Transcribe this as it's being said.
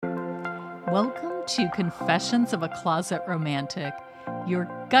Welcome to Confessions of a Closet Romantic, your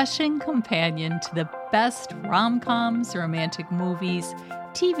gushing companion to the best rom-coms, romantic movies,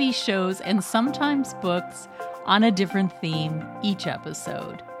 TV shows, and sometimes books on a different theme each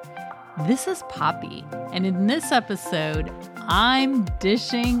episode. This is Poppy, and in this episode, I'm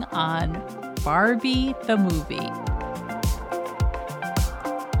dishing on Barbie the movie.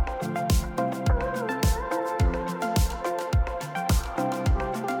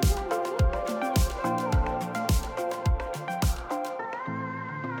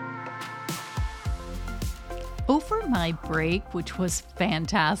 Over my break, which was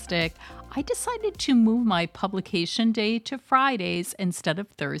fantastic, I decided to move my publication day to Fridays instead of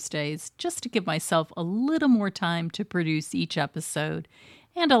Thursdays, just to give myself a little more time to produce each episode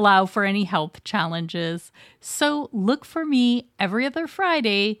and allow for any health challenges. So look for me every other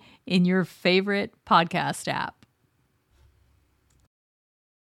Friday in your favorite podcast app.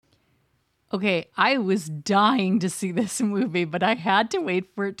 Okay, I was dying to see this movie, but I had to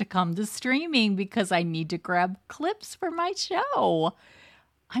wait for it to come to streaming because I need to grab clips for my show.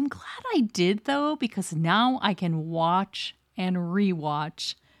 I'm glad I did, though, because now I can watch and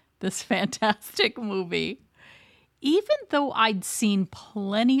rewatch this fantastic movie. Even though I'd seen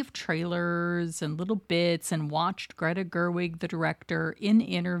plenty of trailers and little bits and watched Greta Gerwig, the director, in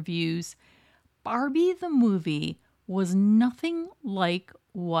interviews, Barbie the movie was nothing like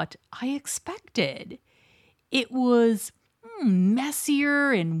what I expected. It was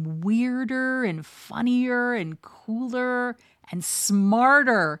messier and weirder and funnier and cooler and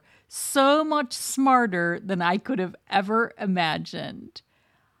smarter. So much smarter than I could have ever imagined.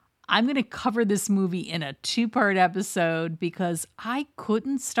 I'm going to cover this movie in a 2-part episode because I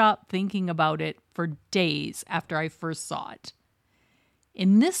couldn't stop thinking about it for days after I first saw it.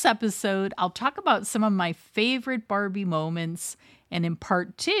 In this episode, I'll talk about some of my favorite Barbie moments, and in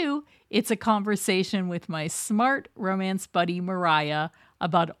part 2, it's a conversation with my smart romance buddy Mariah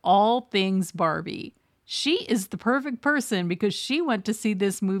about all things Barbie. She is the perfect person because she went to see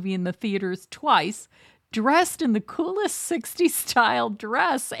this movie in the theaters twice, dressed in the coolest 60s style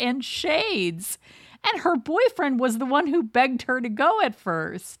dress and shades, and her boyfriend was the one who begged her to go at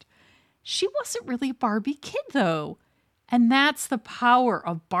first. She wasn't really a Barbie kid, though. And that's the power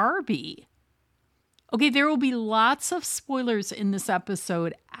of Barbie. Okay, there will be lots of spoilers in this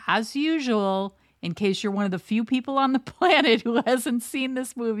episode, as usual, in case you're one of the few people on the planet who hasn't seen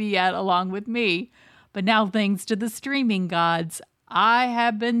this movie yet, along with me. But now, thanks to the streaming gods, I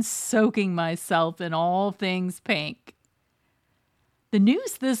have been soaking myself in all things pink. The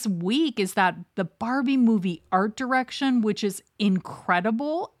news this week is that the Barbie movie art direction, which is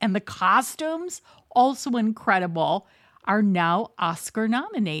incredible, and the costumes, also incredible, are now Oscar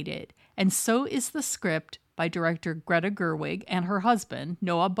nominated, and so is the script by director Greta Gerwig and her husband,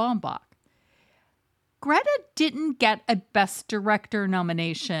 Noah Baumbach. Greta didn't get a Best Director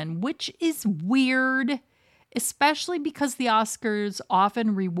nomination, which is weird, especially because the Oscars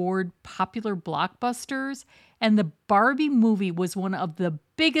often reward popular blockbusters, and the Barbie movie was one of the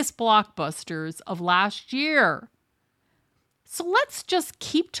biggest blockbusters of last year. So let's just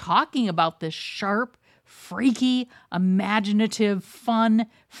keep talking about this sharp, freaky, imaginative, fun,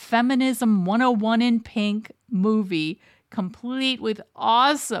 feminism 101 in pink movie, complete with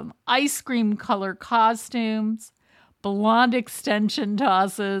awesome ice cream color costumes, blonde extension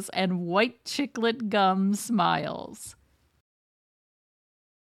tosses, and white chiclet gum smiles.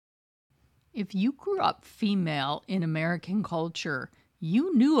 If you grew up female in American culture,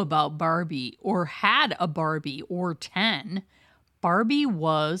 you knew about Barbie or had a Barbie or 10. Barbie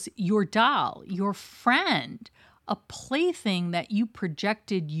was your doll, your friend, a plaything that you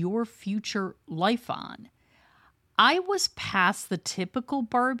projected your future life on. I was past the typical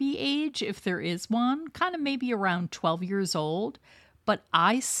Barbie age, if there is one, kind of maybe around 12 years old, but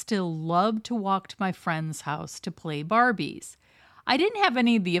I still loved to walk to my friend's house to play Barbies. I didn't have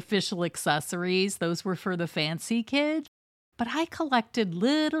any of the official accessories, those were for the fancy kids. But I collected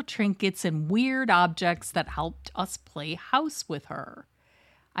little trinkets and weird objects that helped us play house with her.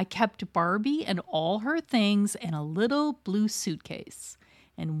 I kept Barbie and all her things in a little blue suitcase.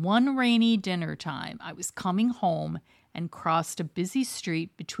 And one rainy dinner time, I was coming home and crossed a busy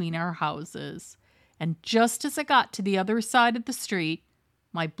street between our houses. And just as I got to the other side of the street,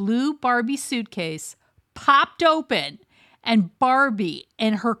 my blue Barbie suitcase popped open, and Barbie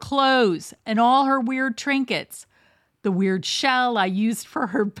and her clothes and all her weird trinkets, the weird shell I used for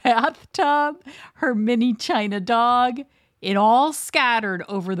her bathtub, her mini China dog, it all scattered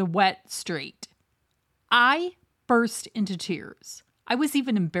over the wet street. I burst into tears. I was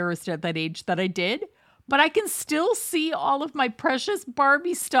even embarrassed at that age that I did. but I can still see all of my precious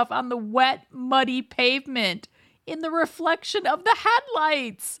Barbie stuff on the wet, muddy pavement in the reflection of the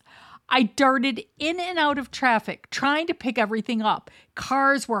headlights. I darted in and out of traffic, trying to pick everything up.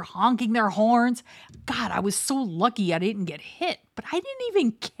 Cars were honking their horns. God, I was so lucky I didn't get hit, but I didn't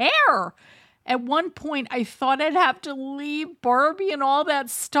even care. At one point, I thought I'd have to leave Barbie and all that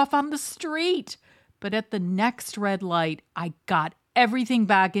stuff on the street. But at the next red light, I got everything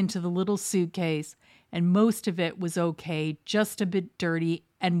back into the little suitcase, and most of it was okay, just a bit dirty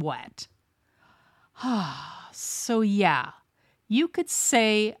and wet. So yeah, you could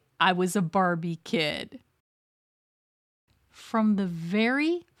say I was a Barbie kid. From the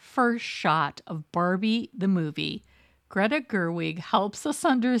very first shot of Barbie the movie, Greta Gerwig helps us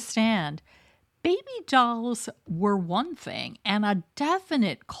understand baby dolls were one thing and a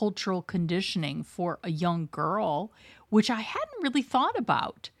definite cultural conditioning for a young girl, which I hadn't really thought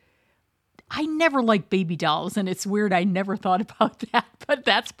about. I never liked baby dolls, and it's weird I never thought about that, but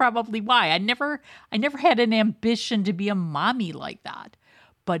that's probably why. I never had an ambition to be a mommy like that.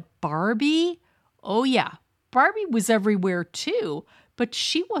 But Barbie, oh yeah, Barbie was everywhere too, but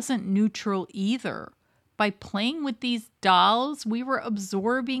she wasn't neutral either. By playing with these dolls, we were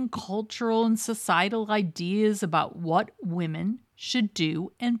absorbing cultural and societal ideas about what women should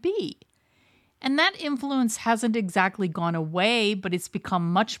do and be. And that influence hasn't exactly gone away, but it's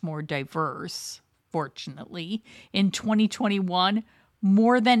become much more diverse, fortunately. In 2021,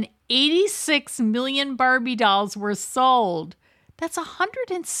 more than 86 million Barbie dolls were sold. That's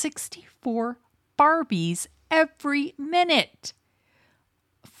 164 Barbies every minute.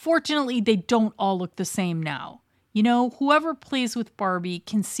 Fortunately, they don't all look the same now. You know, whoever plays with Barbie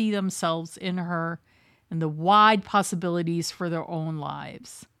can see themselves in her and the wide possibilities for their own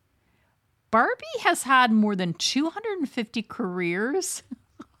lives. Barbie has had more than 250 careers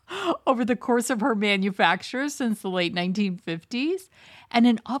over the course of her manufacture since the late 1950s, and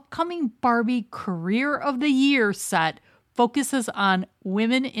an upcoming Barbie Career of the Year set focuses on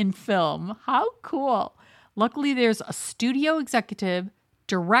women in film. How cool! Luckily, there's a studio executive,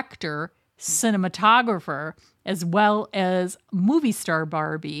 director, cinematographer, as well as movie star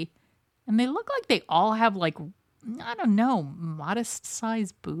Barbie. And they look like they all have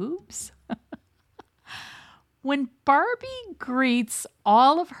modest-sized boobs. When Barbie greets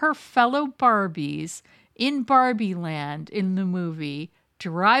all of her fellow Barbies in Barbie Land in the movie,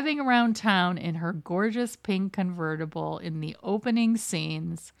 driving around town in her gorgeous pink convertible in the opening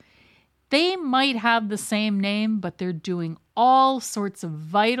scenes, they might have the same name, but they're doing all sorts of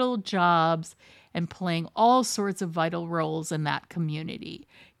vital jobs and playing all sorts of vital roles in that community.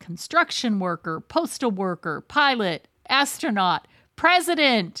 Construction worker, postal worker, pilot, astronaut,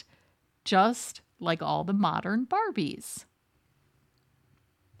 president, just like all the modern Barbies.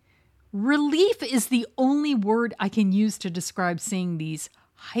 Relief is the only word I can use to describe seeing these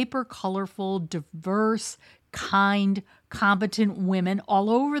hyper-colorful, diverse, kind, competent women all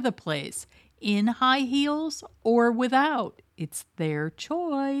over the place, in high heels or without. It's their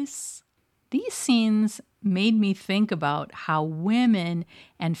choice. These scenes made me think about how women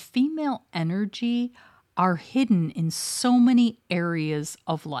and female energy are hidden in so many areas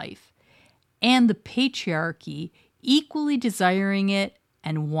of life, and the patriarchy equally desiring it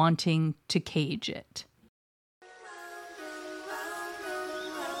and wanting to cage it.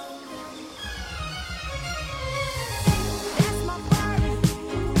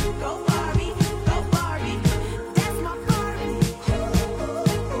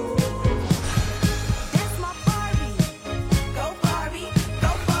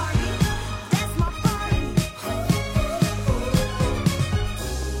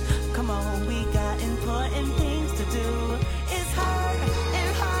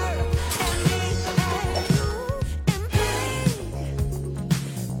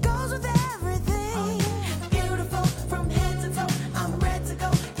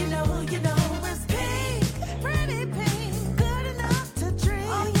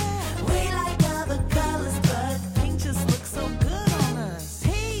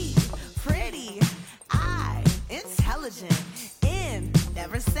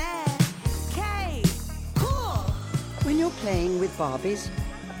 Playing with Barbies,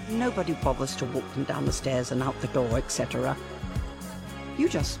 nobody bothers to walk them down the stairs and out the door, etc. You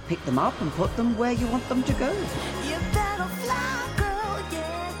just pick them up and put them where you want them to go. You better fly, girl,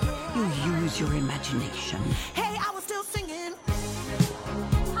 yeah. You use your imagination. Hey, I was still singing.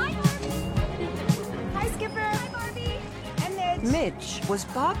 Hi, Barbie. Hi, Skipper. Hi, Barbie. And Midge. Midge was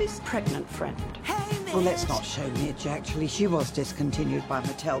Barbie's pregnant friend. Hey, Midge. Well, let's not show Midge, actually. She was discontinued by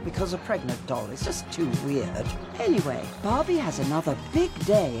Mattel because a pregnant doll is just too weird. Anyway, Barbie has another big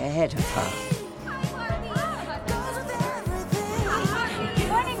day ahead of her. Hi, Barbie.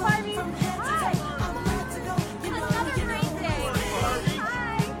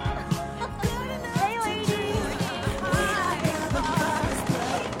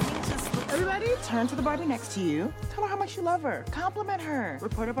 Barbie next to you. Tell her how much you love her. Compliment her.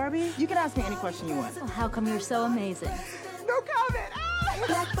 Reporter Barbie, you can ask me any question you want. Well, how come you're so amazing? No comment. Ah!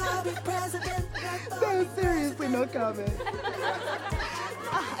 Black Barbie president. No, seriously, no comment.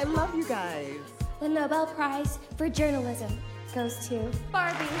 I love you guys. The Nobel Prize for Journalism goes to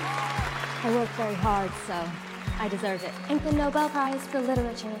Barbie. I worked very hard, so I deserve it. and the Nobel Prize for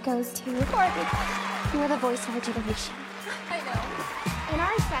Literature goes to Barbie. You're the voice of a generation. I know. In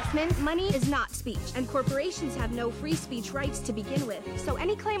our assessment, money is not speech, and corporations have no free speech rights to begin with. So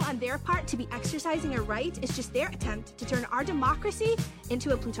any claim on their part to be exercising a right is just their attempt to turn our democracy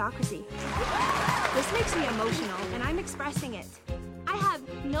into a plutocracy. This makes me emotional, and I'm expressing it. I have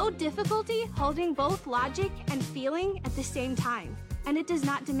no difficulty holding both logic and feeling at the same time, and it does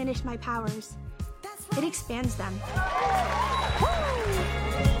not diminish my powers. It expands them.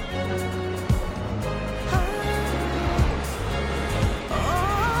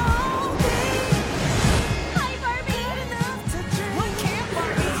 Hi, Barbie. What can't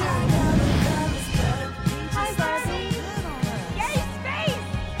Barbie Hi, Barbie. Yay, space!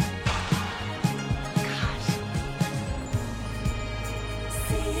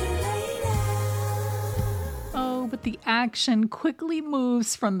 Oh, but the action quickly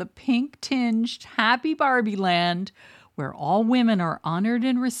moves from the pink-tinged happy Barbie land, where all women are honored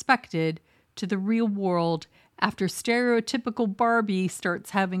and respected, to the real world after stereotypical Barbie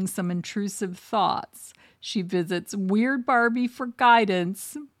starts having some intrusive thoughts. She visits Weird Barbie for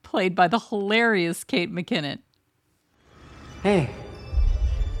guidance, played by the hilarious Kate McKinnon. Hey.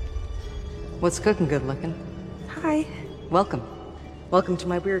 What's cooking good looking? Hi. Welcome. Welcome to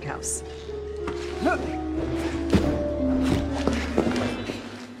my weird house.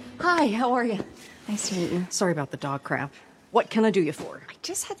 Hi, how are you? Nice to meet you. Sorry about the dog crap. What can I do you for? I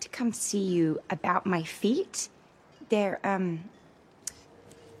just had to come see you about my feet. They're,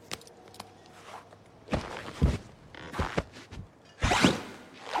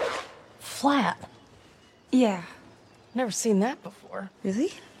 Flat. yeah. Never seen that before.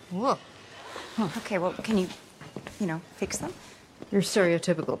 Really? Whoa. Okay, well, can you, fix them? You're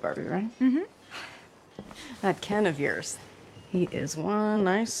stereotypical Barbie, right? Mm-hmm. That Ken of yours. He is one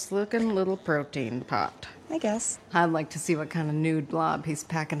nice looking little protein pot. I guess. I'd like to see what kind of nude blob he's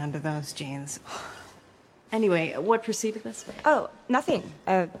packing under those jeans. Anyway, what preceded this? Oh, nothing.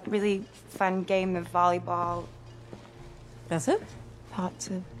 A really fun game of volleyball. That's it? Thoughts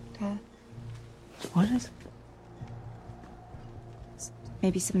of death. What is?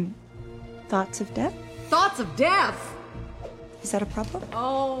 Maybe some thoughts of death? Thoughts of death! Is that a problem?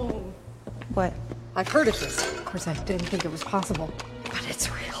 Oh. What? I've heard of this. Of course, I didn't think it was possible, but it's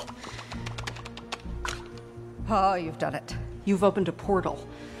real. Oh, you've done it. You've opened a portal.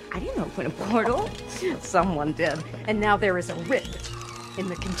 I didn't open a portal. Someone did. And now there is a rift in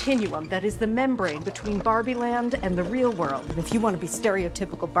the continuum that is the membrane between Barbie land and the real world. And if you want to be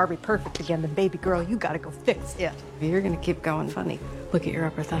stereotypical Barbie perfect again, then baby girl, you gotta go fix it. If you're gonna keep going funny, look at your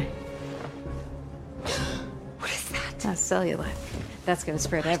upper thigh. What is that? That's cellulite. That's gonna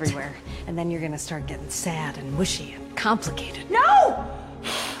spread everywhere. And then you're gonna start getting sad and mushy and complicated. No!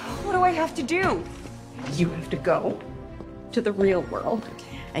 What do I have to do? You have to go to the real world.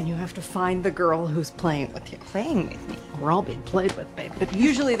 And you have to find the girl who's playing with you. Playing with me? We're all being played with, babe. But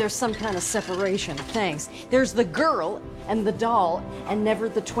usually there's some kind of separation of things. There's the girl and the doll, and never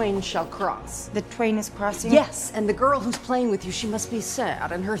the twain shall cross. The train is crossing? Yes, and the girl who's playing with you, she must be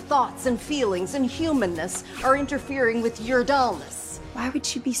sad, and her thoughts and feelings and humanness are interfering with your dullness. Why would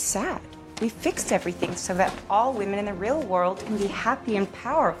she be sad? We fixed everything so that all women in the real world can be happy and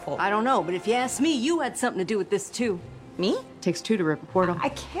powerful. I don't know, but if you ask me, you had something to do with this too. Me? Takes two to rip a portal. I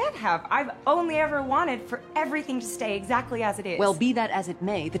can't have. I've only ever wanted for everything to stay exactly as it is. Well, be that as it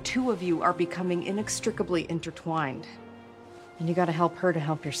may, the two of you are becoming inextricably intertwined. And you gotta help her to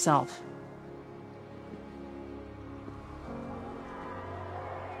help yourself.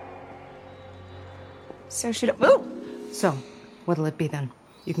 So should I... Ooh! So, what'll it be then?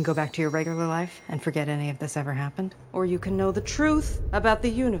 You can go back to your regular life and forget any of this ever happened? Or you can know the truth about the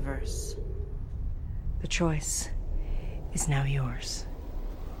universe. The choice is now yours.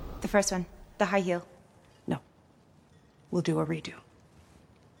 The first one. The high heel. No. We'll do a redo.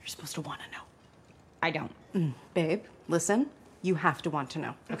 You're supposed to want to know. I don't. Babe, listen. You have to want to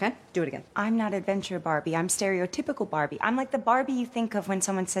know, okay? Do it again. I'm not adventure Barbie. I'm stereotypical Barbie. I'm like the Barbie you think of when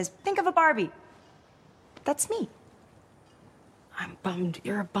someone says, think of a Barbie. That's me. I'm bummed.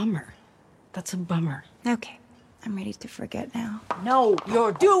 You're a bummer. That's a bummer. Okay. I'm ready to forget now. No,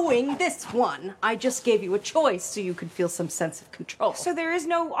 you're doing this one. I just gave you a choice so you could feel some sense of control. So there is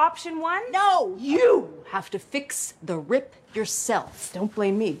no option 1? No, you have to fix the rip yourself. Don't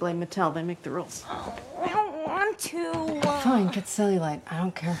blame me, blame Mattel. They make the rules. I don't want to. Fine, get cellulite. I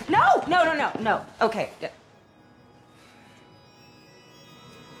don't care. No. Okay.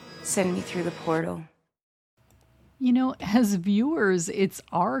 Send me through the portal. You know, as viewers, it's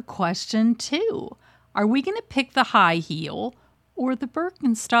our question too. Are we going to pick the high heel or the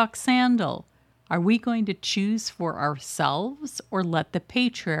Birkenstock sandal? Are we going to choose for ourselves or let the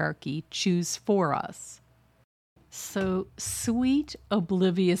patriarchy choose for us? So sweet,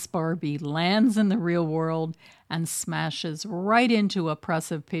 oblivious Barbie lands in the real world and smashes right into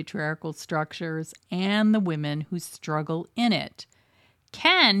oppressive patriarchal structures and the women who struggle in it.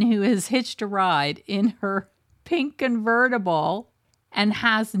 Ken, who has hitched a ride in her pink convertible and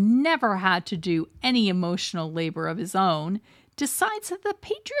has never had to do any emotional labor of his own, decides that the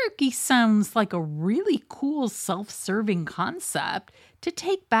patriarchy sounds like a really cool self-serving concept to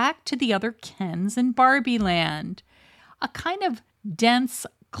take back to the other Kens in Barbie Land. A kind of dense,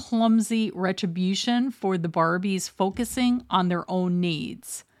 clumsy retribution for the Barbies focusing on their own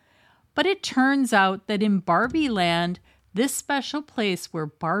needs. But it turns out that in Barbie Land, this special place where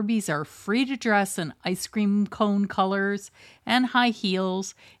Barbies are free to dress in ice cream cone colors and high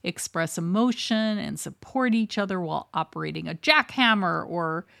heels, express emotion, and support each other while operating a jackhammer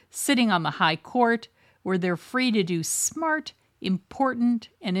or sitting on the high court, where they're free to do smart, important,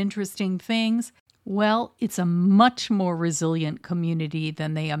 and interesting things. Well, it's a much more resilient community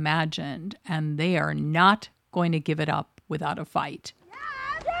than they imagined, and they are not going to give it up without a fight.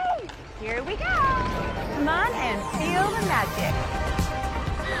 Here we go. Come on and feel the magic.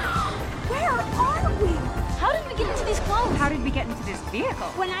 Where are we? How did we get into these clothes? How did we get into this vehicle?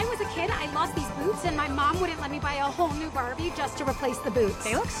 When I was a kid, I lost these boots, and my mom wouldn't let me buy a whole new Barbie just to replace the boots.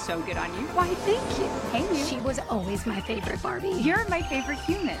 They look so good on you. Why, thank you. Hey, you. She was always my favorite Barbie. You're my favorite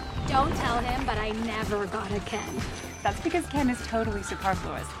human. Don't tell him, but I never got a Ken. That's because Ken is totally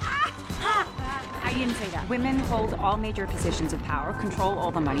superfluous. I didn't say that. Women hold all major positions of power, control all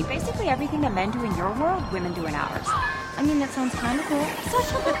the money. Basically everything that men do in your world, women do in ours. I mean, that sounds kind of cool.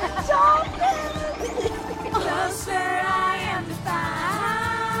 Such a good job. Closer I am to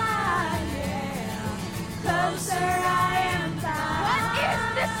find, yeah. Closer I am to find. What is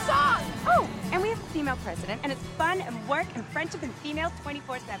this song? Oh, and we have a female president, and it's fun and work and friendship and female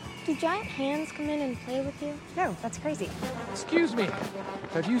 24/7. Do giant hands come in and play with you? No, that's crazy. Excuse me,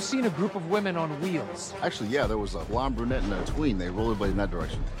 have you seen a group of women on wheels? Actually, yeah, there was a blonde brunette and a tween. They rollerblade in that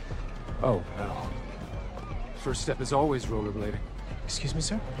direction. Oh, no. First step is always rollerblading. Excuse me,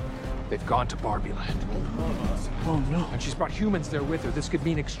 sir? They've gone to Barbie Land. Oh, no. And she's brought humans there with her. This could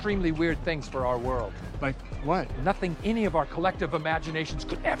mean extremely weird things for our world. Like what? Nothing any of our collective imaginations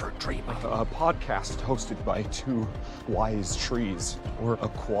could ever dream of. A podcast hosted by two wise trees, or a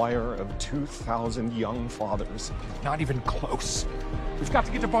choir of 2,000 young fathers. Not even close. We've got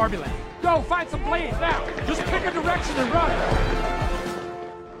to get to Barbie Land. Go, find some blades now! Just pick a direction and run!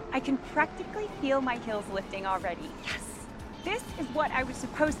 I can practically feel my heels lifting already. Yes! This is what I was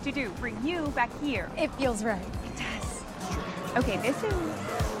supposed to do, bring you back here. It feels right. It does. Okay, this is...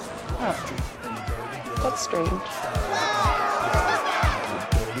 Oh. That's strange.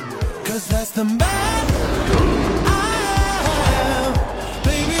 Cause that's the man I am.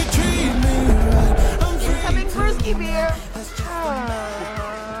 Baby, treat me right. I'm incoming brewski beer.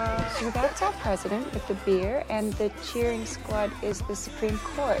 So that's our president with the beer, and the cheering squad is the Supreme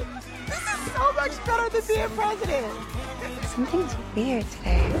Court. This is so much better than being president. Something's weird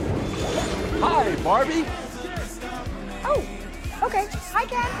today. Hi, Barbie. Oh, okay. Hi,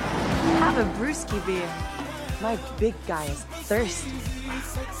 Ken. Have a brewski beer. My big guy is thirsty.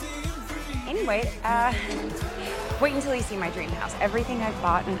 Anyway, wait until you see my dream house. Everything I've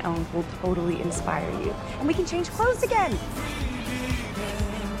bought and owned will totally inspire you. And we can change clothes again.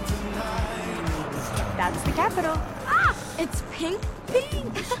 That's the Capitol. Ah, it's pink.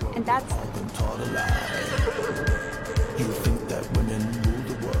 And that's...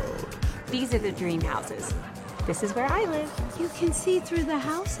 These are the dream houses. This is where I live. You can see through the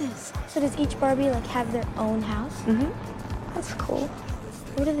houses. So does each Barbie like have their own house? Mm-hmm. That's cool.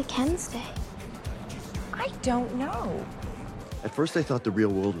 Where do the Kens stay? I don't know. At first, I thought the real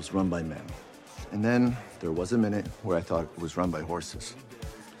world was run by men. And then there was a minute where I thought it was run by horses.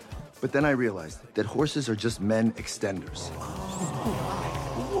 But then I realized that horses are just men extenders.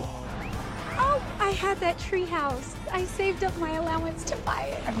 Oh, I had that tree house. I saved up my allowance to buy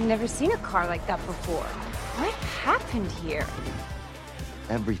it. I've never seen a car like that before. What happened here?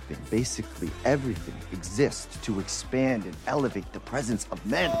 everything, basically everything, exists to expand and elevate the presence of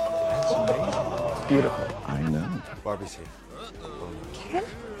men. That's amazing. It's beautiful. I know. Barbie's here. Ken?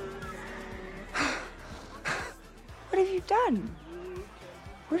 What have you done?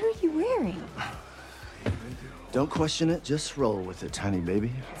 What are you wearing? Don't question it, just roll with it, tiny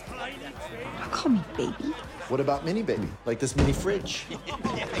baby. Don't call me baby. What about mini baby? Like this mini fridge?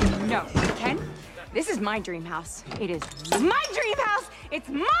 No, Ken, this is my dream house. It is my dream house. It's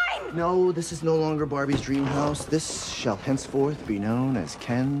mine. No, this is no longer Barbie's dream house. This shall henceforth be known as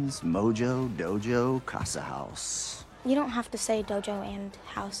Ken's Mojo Dojo Casa House. You don't have to say dojo and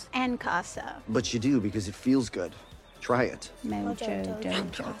house. And casa. But you do because it feels good. Try it. Mojo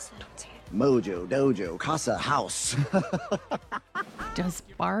dojo. Mojo Dojo Casa House. Does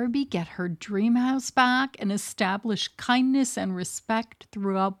Barbie get her dream house back and establish kindness and respect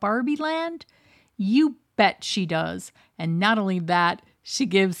throughout Barbie Land? You bet she does. And not only that, she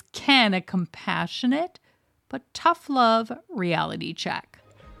gives Ken a compassionate but tough love reality check.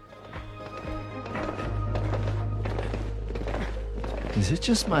 Is it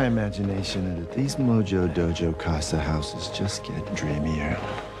just my imagination that these Mojo Dojo Casa houses just get dreamier?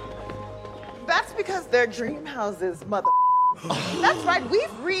 That's because they're dream houses, mother. That's right,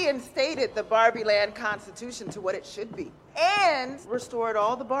 we've reinstated the Barbie Land Constitution to what it should be. And restored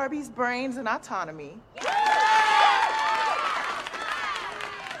all the Barbies' brains and autonomy.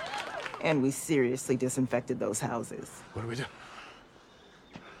 And we seriously disinfected those houses. What do we do?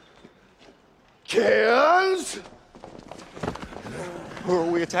 Cans? Who are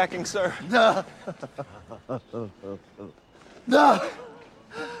we attacking, sir? No. No.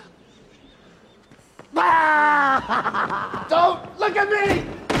 Ah! Don't look at me!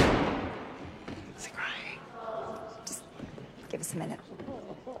 Is he crying? Just give us a minute.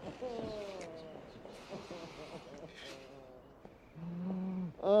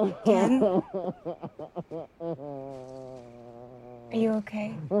 Ken? Are you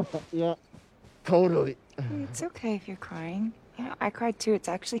okay? Yeah, totally. It's okay if you're crying. You know, I cried too. It's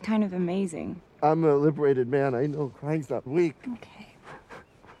actually kind of amazing. I'm a liberated man. I know crying's not weak. Okay.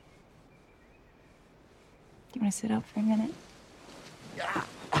 Do you want to sit up for a minute? Yeah.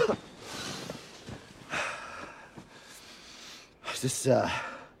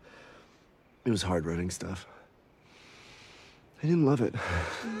 It was hard writing stuff. I didn't love it.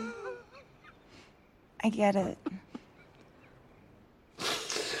 I get it.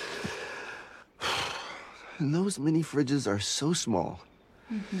 And those mini fridges are so small.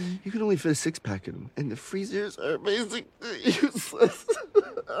 Mm-hmm. You can only fit a 6-pack in them. And the freezers are basically useless.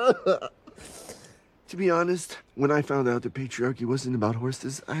 To be honest, when I found out that patriarchy wasn't about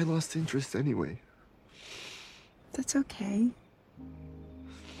horses, I lost interest anyway. That's okay.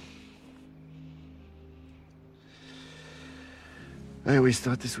 I always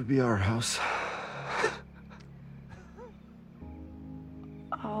thought this would be our house.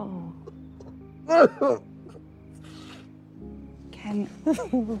 Oh. Ken,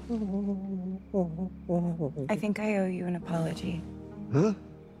 I think I owe you an apology. Huh?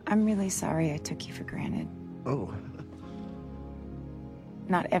 I'm really sorry I took you for granted. Oh.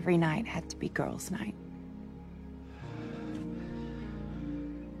 Not every night had to be girls' night.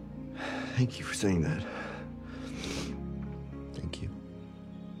 Thank you for saying that. Thank you.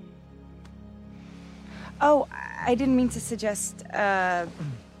 Oh, I didn't mean to suggest, I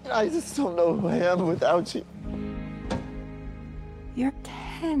just don't know who I am without you. You're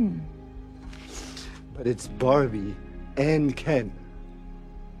Ken. But it's Barbie and Ken.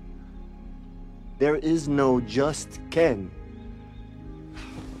 There is no just Ken.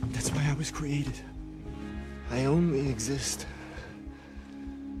 That's why I was created. I only exist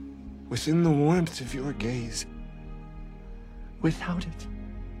within the warmth of your gaze. Without it,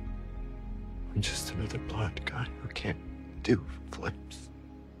 I'm just another blonde guy who can't do flips.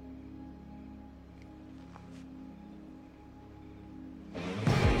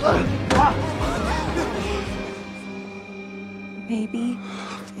 Maybe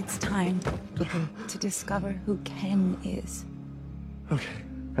it's time to discover who Ken is. Okay,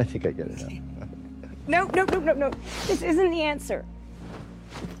 I think I get it now. No. This isn't the answer.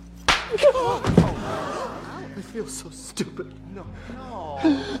 I feel so stupid. No.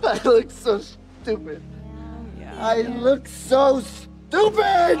 I look so stupid. I look so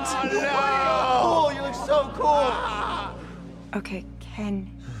stupid! Oh, no! You look so cool! Okay, Ken,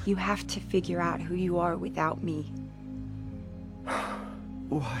 you have to figure out who you are without me.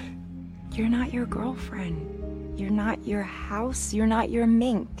 Why? You're not your girlfriend. You're not your house. You're not your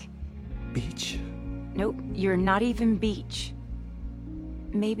mink. Beach? Nope, you're not even Beach.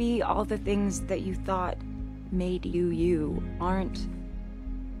 Maybe all the things that you thought made you you aren't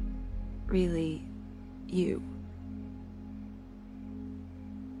really you.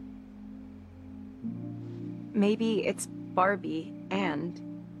 Maybe it's Barbie and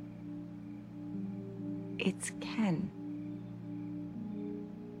it's Ken.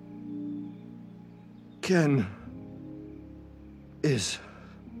 Ken is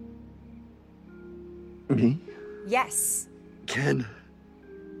me? Yes. Ken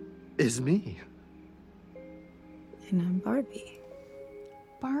is me. And I'm Barbie.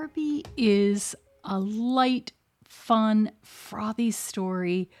 Barbie is a light, fun, frothy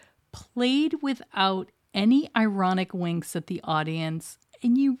story played without any ironic winks at the audience,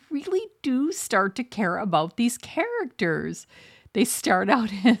 and you really do start to care about these characters. They start out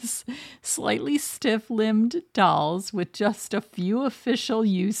as slightly stiff-limbed dolls with just a few official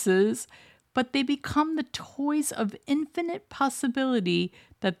uses, but they become the toys of infinite possibility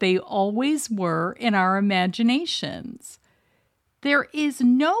that they always were in our imaginations. There is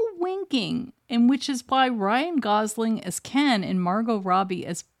no winking, and which is why Ryan Gosling as Ken and Margot Robbie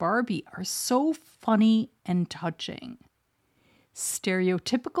as Barbie are so funny and touching.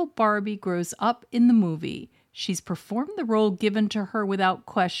 Stereotypical Barbie grows up in the movie. She's performed the role given to her without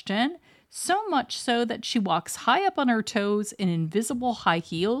question, so much so that she walks high up on her toes in invisible high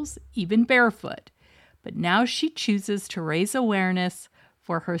heels, even barefoot. But now she chooses to raise awareness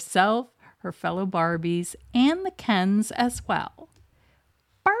for herself, her fellow Barbies, and the Kens as well.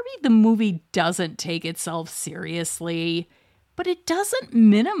 Barbie the movie doesn't take itself seriously, but it doesn't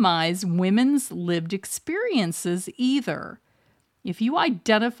minimize women's lived experiences either. If you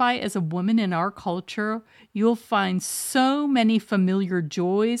identify as a woman in our culture, you'll find so many familiar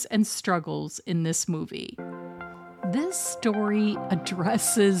joys and struggles in this movie. This story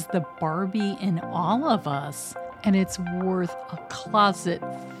addresses the Barbie in all of us, and it's worth a closet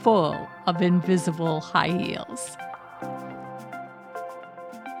full of invisible high heels.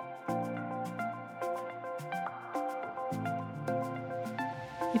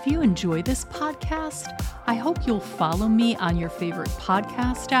 If you enjoy this podcast, I hope you'll follow me on your favorite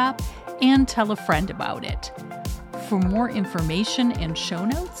podcast app and tell a friend about it. For more information and show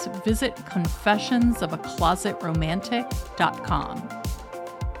notes, visit confessionsofaclosetromantic.com.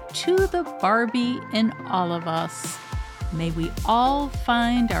 To the Barbie in all of us, may we all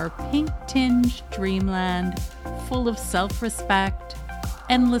find our pink-tinged dreamland full of self-respect,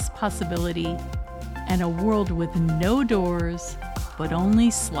 endless possibility, and a world with no doors, but only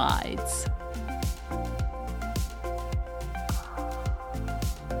slides.